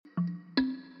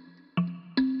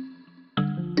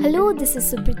Hello, this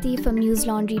is Supriti from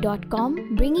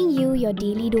newslaundry.com, bringing you your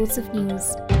daily dose of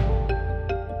news.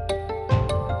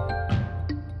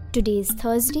 Today is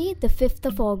Thursday, the 5th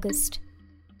of August.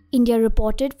 India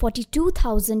reported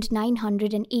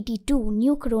 42,982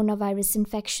 new coronavirus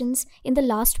infections in the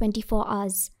last 24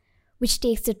 hours, which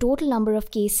takes the total number of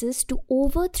cases to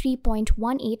over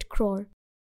 3.18 crore.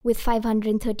 With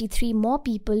 533 more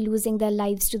people losing their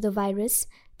lives to the virus,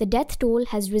 the death toll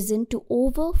has risen to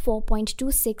over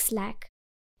 4.26 lakh.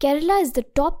 Kerala is the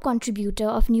top contributor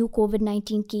of new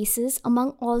COVID-19 cases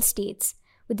among all states,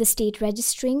 with the state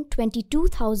registering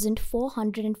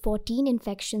 22,414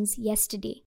 infections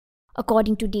yesterday.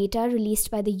 According to data released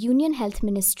by the Union Health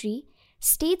Ministry,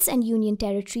 states and union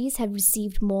territories have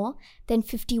received more than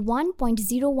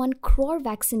 51.01 crore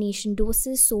vaccination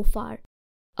doses so far.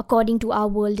 According to Our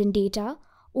World in Data,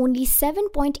 only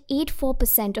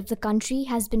 7.84% of the country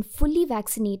has been fully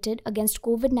vaccinated against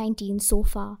COVID-19 so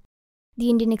far. The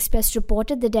Indian Express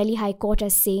reported the Delhi High Court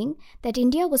as saying that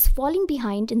India was falling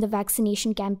behind in the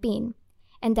vaccination campaign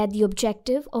and that the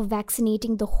objective of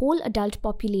vaccinating the whole adult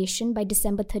population by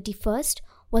December 31st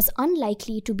was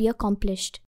unlikely to be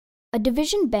accomplished. A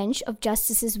division bench of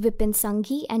Justices Vipin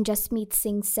Sanghi and Jasmeet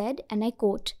Singh said, and I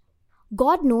quote,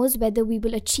 "God knows whether we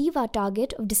will achieve our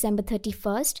target of December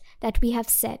 31st that we have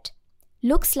set.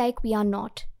 Looks like we are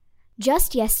not.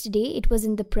 Just yesterday, it was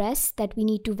in the press that we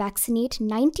need to vaccinate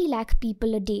 90 lakh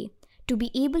people a day to be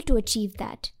able to achieve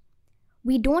that.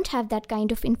 We don't have that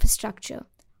kind of infrastructure.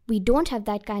 We don't have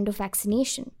that kind of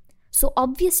vaccination. So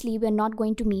obviously, we're not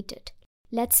going to meet it.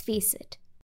 Let's face it."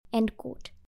 End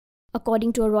quote.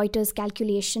 According to a Reuters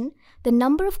calculation, the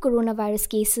number of coronavirus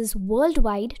cases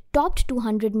worldwide topped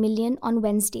 200 million on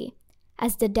Wednesday,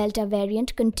 as the Delta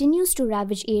variant continues to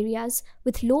ravage areas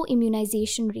with low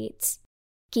immunization rates.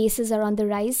 Cases are on the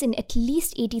rise in at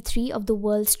least 83 of the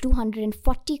world's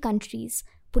 240 countries,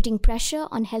 putting pressure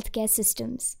on healthcare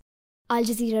systems. Al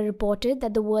Jazeera reported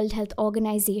that the World Health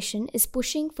Organization is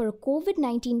pushing for a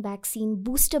COVID-19 vaccine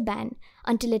booster ban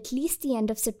until at least the end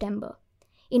of September,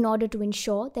 in order to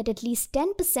ensure that at least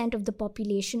 10% of the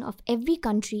population of every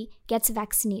country gets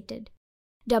vaccinated.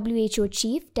 WHO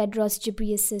Chief Tedros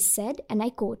Ghebreyesus said, and I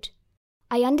quote,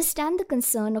 "I understand the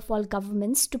concern of all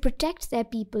governments to protect their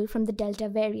people from the Delta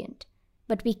variant,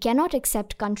 but we cannot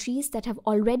accept countries that have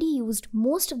already used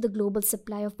most of the global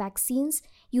supply of vaccines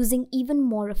using even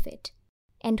more of it."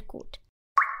 End quote.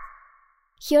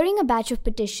 Hearing a batch of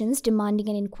petitions demanding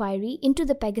an inquiry into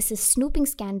the Pegasus snooping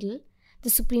scandal, the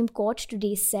Supreme Court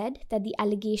today said that the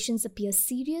allegations appear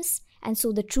serious and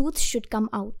so the truth should come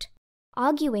out,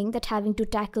 arguing that having to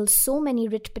tackle so many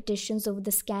writ petitions over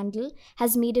the scandal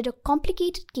has made it a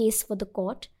complicated case for the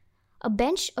court. A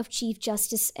bench of Chief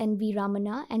Justice N.V.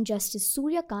 Ramana and Justice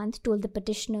Surya Kant told the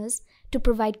petitioners to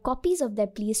provide copies of their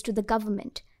pleas to the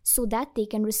government so that they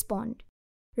can respond.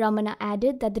 Ramana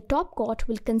added that the top court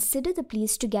will consider the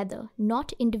pleas together,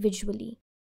 not individually.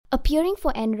 Appearing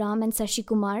for N. Ram and Sashi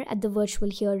Kumar at the virtual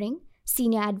hearing,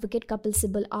 senior advocate Kapil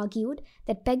Sibal argued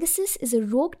that Pegasus is a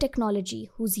rogue technology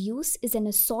whose use is an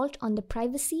assault on the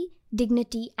privacy,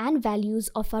 dignity, and values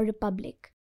of our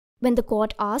republic. When the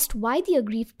court asked why the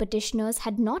aggrieved petitioners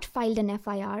had not filed an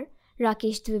FIR,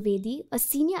 Rakesh Dwivedi, a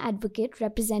senior advocate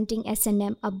representing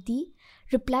SNM Abdi,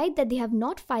 replied that they have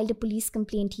not filed a police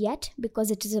complaint yet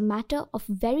because it is a matter of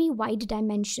very wide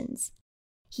dimensions.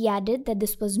 He added that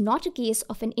this was not a case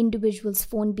of an individual's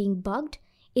phone being bugged,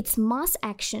 it's mass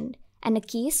action and a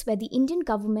case where the Indian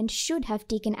government should have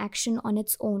taken action on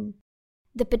its own.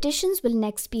 The petitions will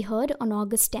next be heard on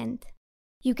August 10th.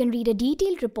 You can read a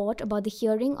detailed report about the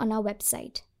hearing on our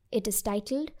website. It is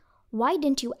titled, "Why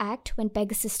Didn't You Act When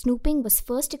Pegasus Snooping Was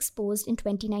First Exposed in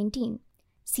 2019?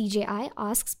 CJI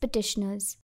asks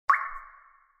petitioners."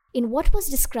 In what was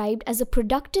described as a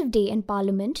productive day in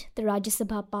Parliament, the Rajya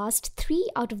Sabha passed 3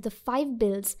 out of the 5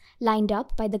 bills lined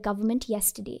up by the government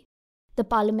yesterday. The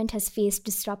Parliament has faced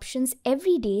disruptions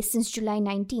every day since July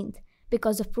 19th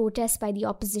because of protests by the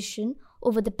opposition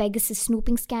over the Pegasus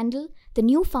snooping scandal, the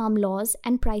new farm laws,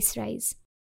 and price rise.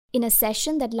 In a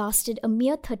session that lasted a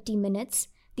mere 30 minutes,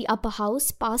 the Upper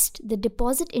House passed the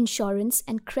Deposit Insurance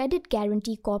and Credit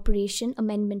Guarantee Corporation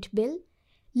Amendment Bill,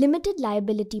 Limited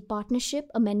Liability Partnership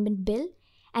Amendment Bill,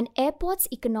 and Airports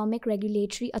Economic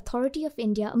Regulatory Authority of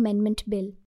India Amendment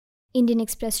Bill. Indian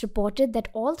Express reported that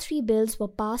all 3 bills were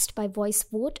passed by voice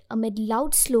vote amid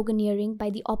loud sloganeering by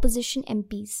the opposition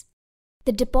MPs.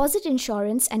 The Deposit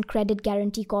Insurance and Credit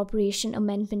Guarantee Corporation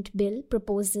Amendment Bill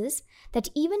proposes that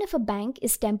even if a bank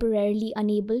is temporarily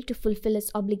unable to fulfill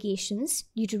its obligations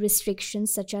due to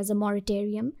restrictions such as a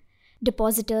moratorium,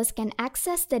 Depositors can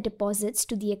access their deposits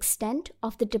to the extent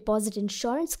of the deposit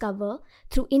insurance cover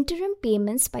through interim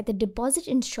payments by the Deposit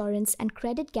Insurance and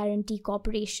Credit Guarantee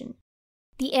Corporation.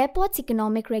 The Airports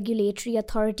Economic Regulatory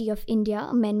Authority of India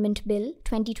Amendment Bill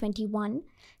 2021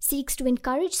 seeks to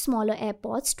encourage smaller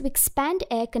airports to expand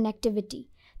air connectivity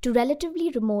to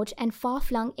relatively remote and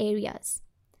far-flung areas,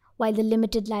 while the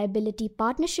Limited Liability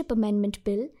Partnership Amendment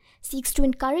Bill seeks to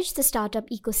encourage the startup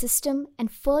ecosystem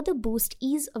and further boost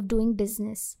ease of doing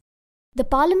business. The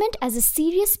Parliament as a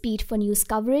serious beat for news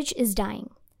coverage is dying,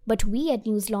 but we at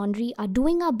News Laundry are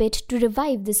doing our bit to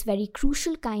revive this very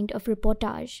crucial kind of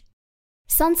reportage.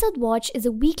 Sansad Watch is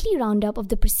a weekly roundup of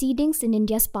the proceedings in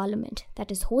India's Parliament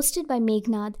that is hosted by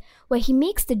Meghnad, where he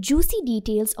makes the juicy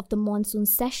details of the monsoon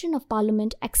session of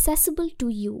Parliament accessible to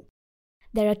you.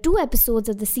 There are 2 episodes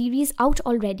of the series out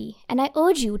already, and I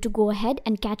urge you to go ahead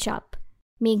and catch up.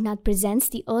 Meghnad presents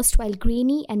the erstwhile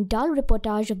grainy and dull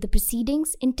reportage of the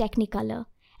proceedings in Technicolor,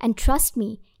 and trust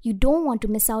me, you don't want to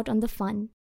miss out on the fun.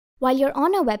 While you're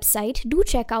on our website, do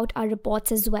check out our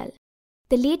reports as well.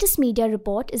 The latest media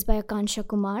report is by Akansha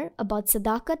Kumar about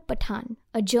Sadakat Pathan,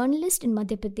 a journalist in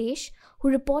Madhya Pradesh who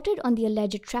reported on the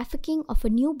alleged trafficking of a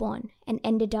newborn and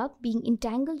ended up being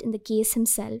entangled in the case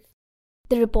himself.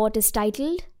 The report is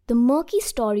titled The Murky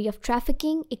Story of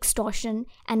Trafficking, Extortion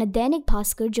and a Dainik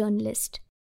Bhaskar Journalist.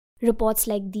 Reports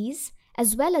like these,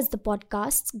 as well as the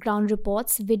podcasts, ground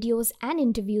reports, videos and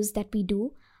interviews that we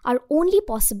do, are only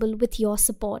possible with your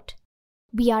support.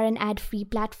 We are an ad-free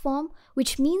platform,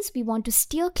 which means we want to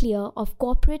steer clear of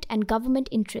corporate and government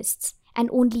interests, and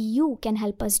only you can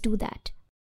help us do that.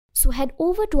 So head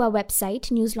over to our website,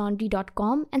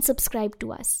 newslaundry.com, and subscribe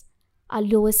to us. Our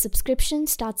lowest subscription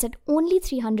starts at only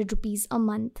 300 rupees a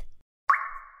month.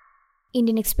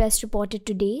 Indian Express reported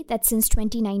today that since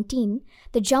 2019,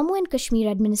 the Jammu and Kashmir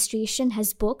administration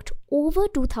has booked over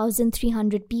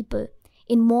 2,300 people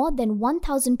in more than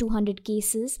 1,200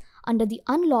 cases under the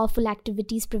Unlawful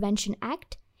Activities Prevention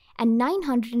Act and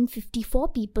 954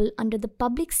 people under the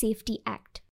Public Safety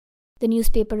Act. The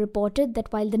newspaper reported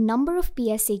that while the number of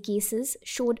PSA cases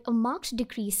showed a marked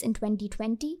decrease in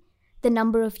 2020, the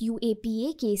number of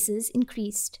UAPA cases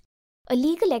increased. A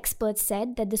legal expert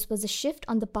said that this was a shift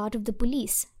on the part of the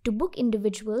police to book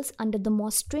individuals under the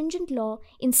more stringent law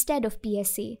instead of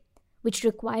PSA, which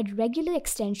required regular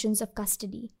extensions of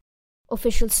custody.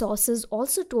 Official sources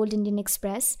also told Indian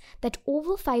Express that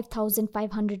over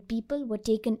 5,500 people were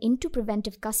taken into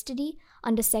preventive custody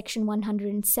under Section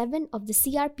 107 of the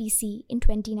CRPC in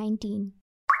 2019.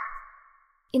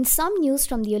 In some news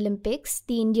from the Olympics,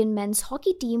 the Indian men's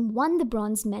hockey team won the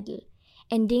bronze medal,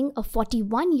 ending a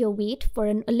 41-year wait for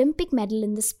an Olympic medal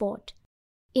in the sport.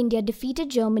 India defeated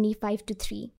Germany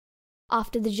 5-3.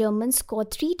 After the Germans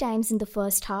scored 3 times in the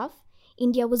first half,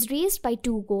 India was raised by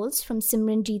 2 goals from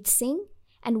Simranjeet Singh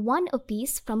and 1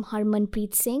 apiece from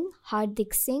Harmanpreet Singh,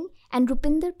 Hardik Singh and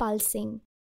Rupinder Pal Singh.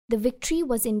 The victory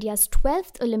was India's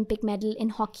 12th Olympic medal in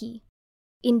hockey.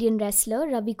 Indian wrestler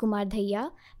Ravi Kumar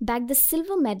Dhaya bagged the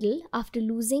silver medal after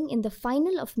losing in the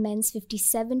final of men's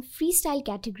 57 freestyle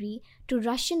category to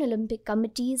Russian Olympic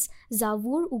Committee's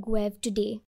Zavur Uguev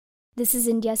today. This is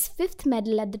India's 5th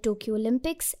medal at the Tokyo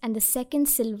Olympics and the 2nd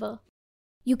silver.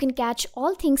 You can catch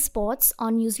all things sports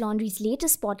on News Laundry's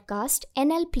latest podcast,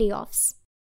 NL Playoffs.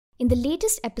 In the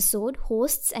latest episode,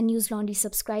 hosts and News Laundry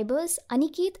subscribers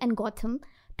Aniket and Gautam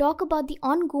talk about the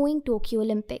ongoing Tokyo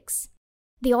Olympics.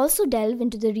 They also delve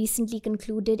into the recently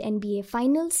concluded NBA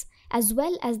Finals as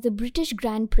well as the British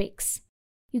Grand Prix.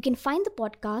 You can find the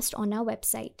podcast on our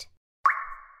website.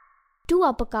 2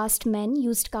 upper caste men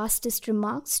used casteist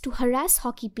remarks to harass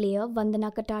hockey player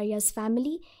Vandana Kataria's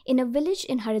family in a village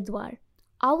in Haridwar,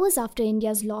 hours after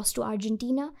India's loss to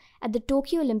Argentina at the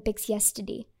Tokyo Olympics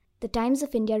yesterday, the Times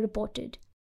of India reported.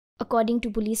 According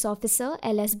to police officer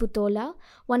L.S. Butola,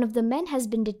 one of the men has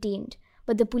been detained,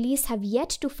 but the police have yet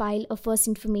to file a first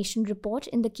information report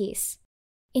in the case.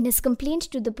 In his complaint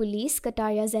to the police,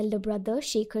 Kataria's elder brother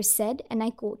Shekhar said, and I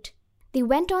quote, "They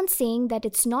went on saying that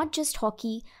it's not just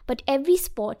hockey, but every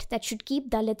sport that should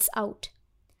keep Dalits out.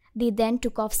 They then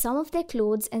took off some of their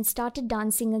clothes and started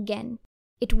dancing again.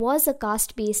 It was a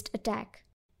caste-based attack."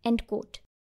 End quote.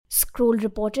 Scroll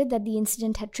reported that the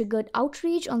incident had triggered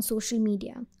outrage on social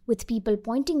media, with people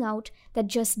pointing out that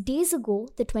just days ago,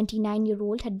 the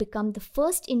 29-year-old had become the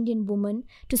first Indian woman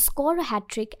to score a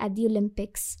hat-trick at the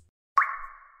Olympics.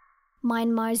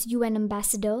 Myanmar's UN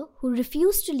ambassador, who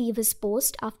refused to leave his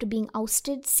post after being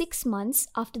ousted 6 months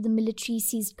after the military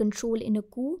seized control in a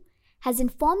coup, has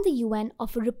informed the UN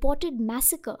of a reported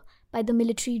massacre by the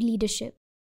military leadership.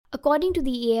 According to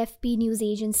the AFP news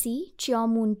agency,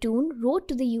 Cheong Moon Toon wrote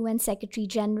to the UN Secretary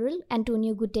General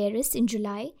Antonio Guterres in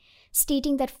July,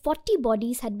 stating that 40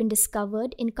 bodies had been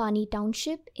discovered in Kani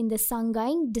Township in the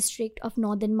Sanghaing district of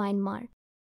northern Myanmar.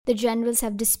 The generals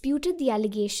have disputed the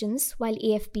allegations, while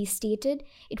AFP stated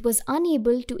it was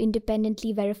unable to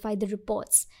independently verify the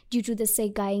reports due to the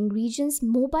Sanghaing region's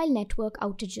mobile network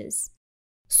outages.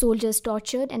 Soldiers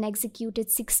tortured and executed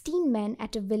 16 men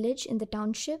at a village in the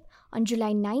township on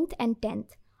July 9th and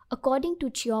 10th, according to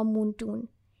Cheong Moon Toon,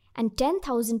 and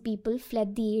 10,000 people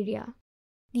fled the area.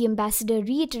 The ambassador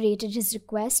reiterated his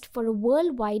request for a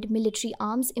worldwide military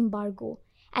arms embargo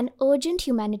and urgent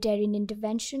humanitarian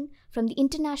intervention from the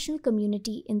international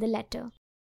community in the letter.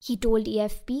 He told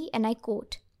AFP, and I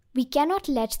quote, "We cannot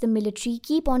let the military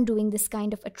keep on doing this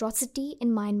kind of atrocity in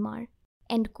Myanmar."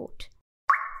 End quote.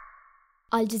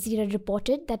 Al Jazeera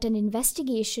reported that an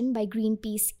investigation by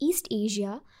Greenpeace East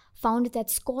Asia found that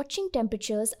scorching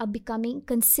temperatures are becoming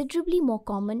considerably more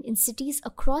common in cities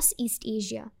across East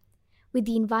Asia, with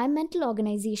the environmental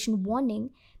organization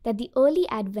warning that the early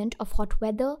advent of hot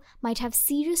weather might have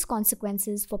serious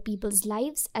consequences for people's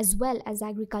lives as well as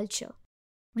agriculture.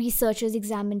 Researchers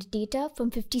examined data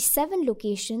from 57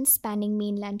 locations spanning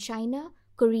mainland China,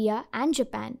 Korea, and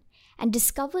Japan, and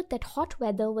discovered that hot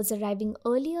weather was arriving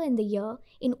earlier in the year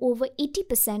in over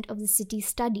 80% of the cities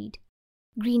studied.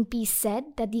 Greenpeace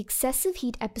said that the excessive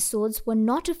heat episodes were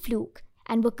not a fluke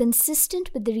and were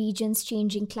consistent with the region's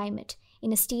changing climate,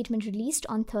 in a statement released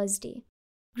on Thursday.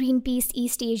 Greenpeace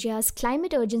East Asia's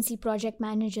Climate Urgency Project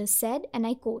Manager said, and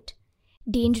I quote,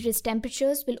 "Dangerous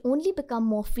temperatures will only become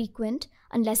more frequent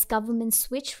unless governments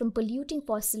switch from polluting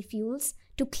fossil fuels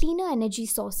to cleaner energy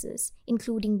sources,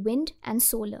 including wind and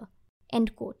solar."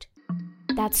 End quote.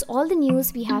 That's all the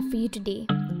news we have for you today.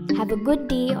 Have a good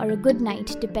day or a good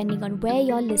night, depending on where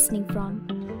you're listening from.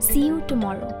 See you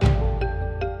tomorrow.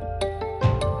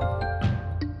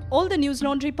 All the News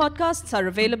Laundry podcasts are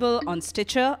available on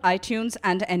Stitcher, iTunes,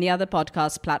 and any other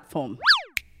podcast platform.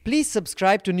 Please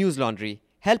subscribe to News Laundry.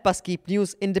 Help us keep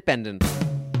news independent.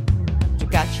 To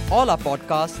catch all our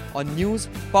podcasts on news,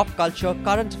 pop culture,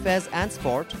 current affairs, and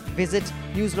sport, visit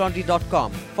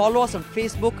newslaundry.com. Follow us on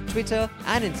Facebook, Twitter,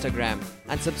 and Instagram,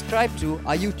 and subscribe to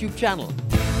our YouTube channel.